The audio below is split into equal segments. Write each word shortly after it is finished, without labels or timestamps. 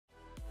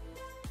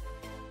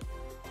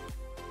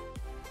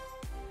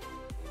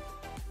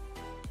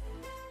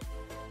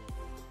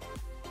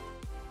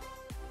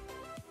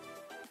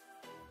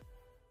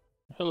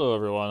Hello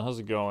everyone, how's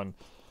it going?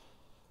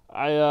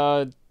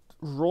 I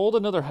rolled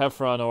another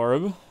Helpyron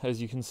Orb,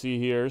 as you can see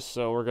here,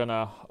 so we're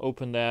gonna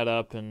open that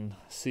up and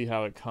see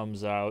how it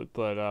comes out.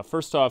 But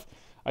first off,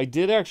 I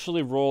did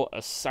actually roll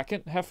a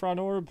second Helpyron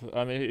Orb.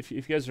 I mean, if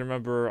you guys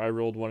remember, I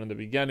rolled one in the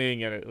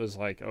beginning and it was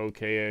like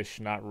okay-ish,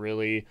 not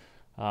really.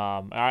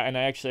 And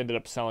I actually ended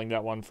up selling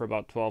that one for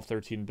about 12,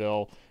 13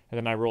 bill. And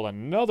then I rolled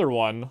another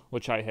one,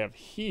 which I have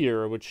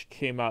here, which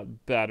came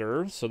out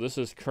better. So this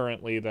is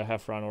currently the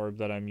Helpyron Orb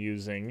that I'm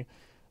using.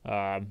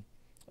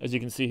 As you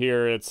can see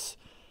here, it's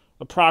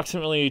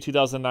approximately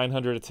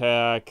 2,900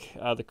 attack.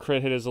 The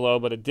crit hit is low,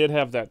 but it did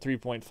have that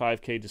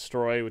 3.5k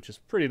destroy, which is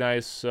pretty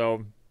nice.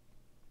 So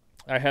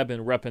I have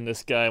been repping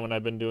this guy when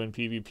I've been doing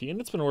PvP,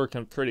 and it's been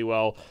working pretty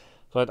well.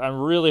 But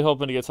I'm really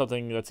hoping to get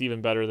something that's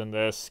even better than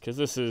this, because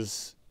this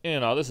is,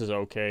 this is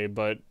okay,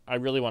 but I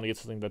really want to get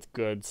something that's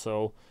good.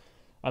 So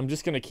I'm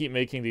just going to keep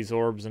making these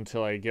orbs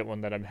until I get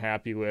one that I'm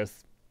happy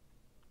with.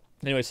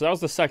 Anyway, so that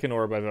was the second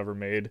orb I've ever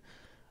made.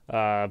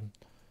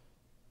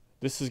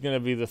 This is going to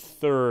be the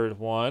third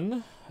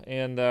one.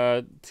 And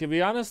to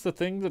be honest, the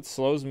thing that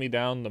slows me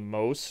down the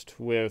most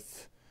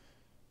with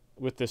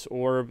this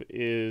orb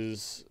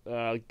is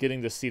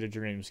getting the Seed of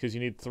Dreams, because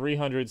you need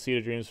 300 Seed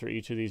of Dreams for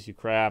each of these you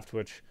craft,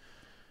 which,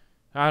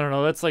 I don't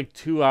know, that's like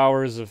 2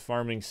 hours of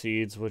farming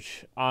seeds,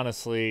 which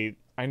honestly,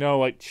 I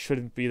know it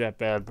shouldn't be that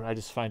bad, but I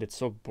just find it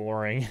so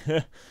boring.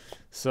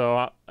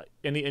 So,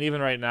 and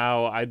even right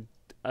now, I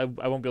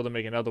won't be able to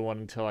make another one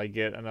until I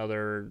get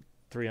another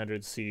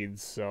 300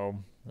 seeds, so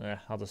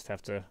I'll just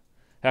have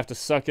to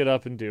suck it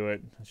up and do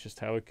it. That's just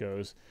how it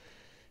goes.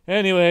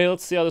 Anyway,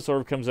 let's see how this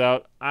orb comes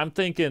out. I'm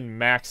thinking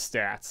max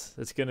stats.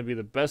 It's going to be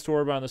the best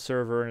orb on the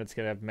server, and it's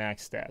going to have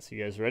max stats.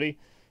 You guys ready?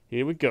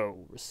 Here we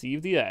go.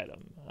 Receive the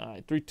item. All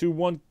right, 3, 2,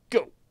 1,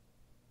 go.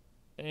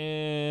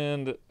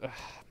 And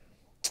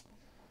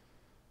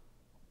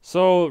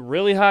so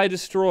really high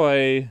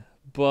destroy,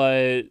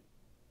 but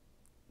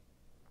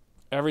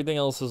everything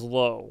else is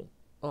low.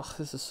 Oh,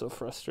 this is so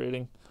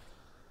frustrating.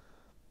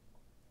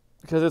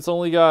 Because it's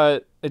only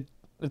got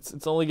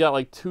it's only got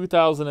like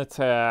 2,000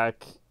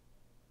 attack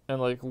and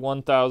like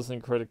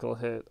 1,000 critical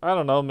hit. I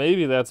don't know,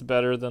 maybe that's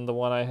better than the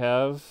one I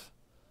have.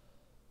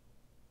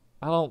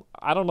 I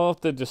don't know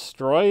if the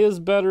destroy is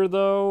better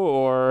though,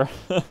 or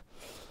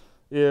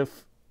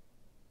if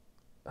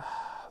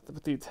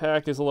the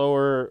attack is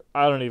lower.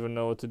 I don't even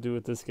know what to do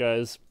with this,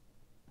 guys.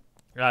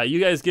 You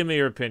guys give me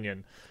your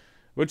opinion.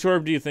 Which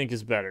orb do you think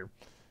is better?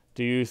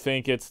 Do you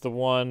think it's the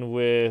one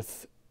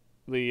with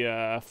the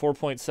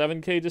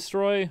 4.7k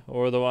destroy,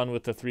 or the one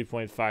with the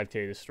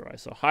 3.5k destroy?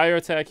 So higher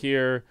attack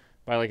here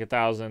by like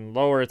 1,000,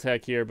 lower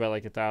attack here by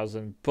like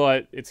 1,000,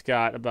 but it's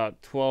got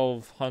about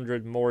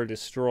 1,200 more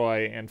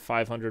destroy and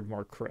 500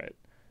 more crit,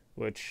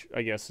 which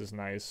I guess is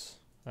nice.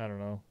 I don't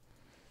know.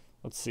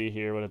 Let's see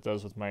here what it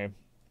does with my...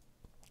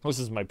 This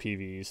is my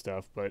PvE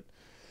stuff, but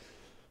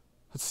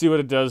let's see what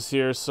it does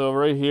here. So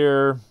right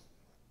here,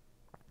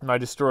 my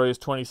destroy is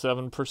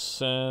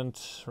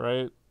 27%,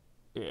 right?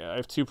 Yeah, I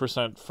have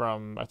 2%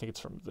 from, I think it's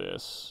from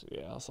this.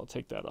 Yeah, so I'll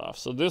take that off.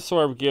 So this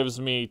orb gives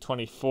me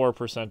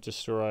 24%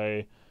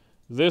 destroy.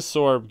 This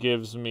orb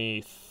gives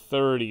me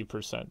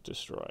 30%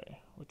 destroy,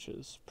 which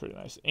is pretty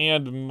nice.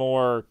 And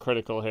more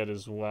critical hit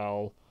as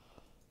well.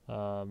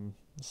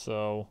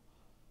 So,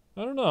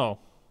 I don't know.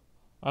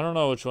 I don't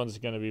know which one's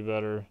going to be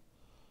better.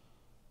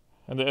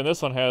 And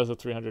this one has a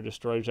 300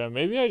 destroy gem.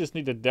 Maybe I just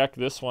need to deck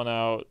this one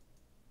out.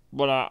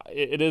 But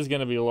it is going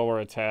to be lower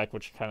attack,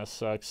 which kind of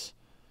sucks.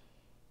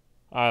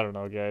 I don't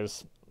know,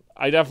 guys.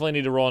 I definitely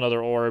need to roll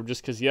another orb,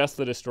 just because, yes,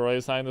 the destroy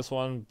is high in this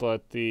one,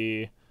 but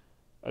the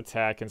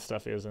attack and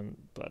stuff isn't.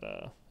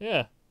 But,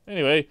 yeah.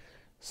 Anyway,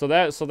 so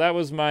that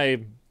was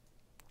my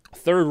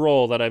third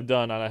roll that I've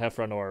done on a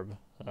Helpyron Orb.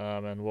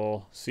 And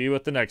we'll see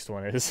what the next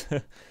one is.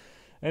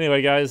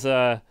 Anyway, guys,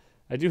 I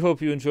do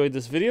hope you enjoyed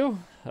this video.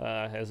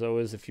 As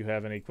always, if you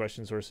have any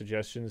questions or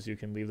suggestions, you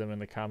can leave them in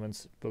the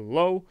comments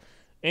below.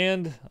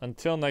 And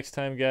until next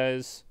time,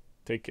 guys,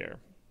 take care.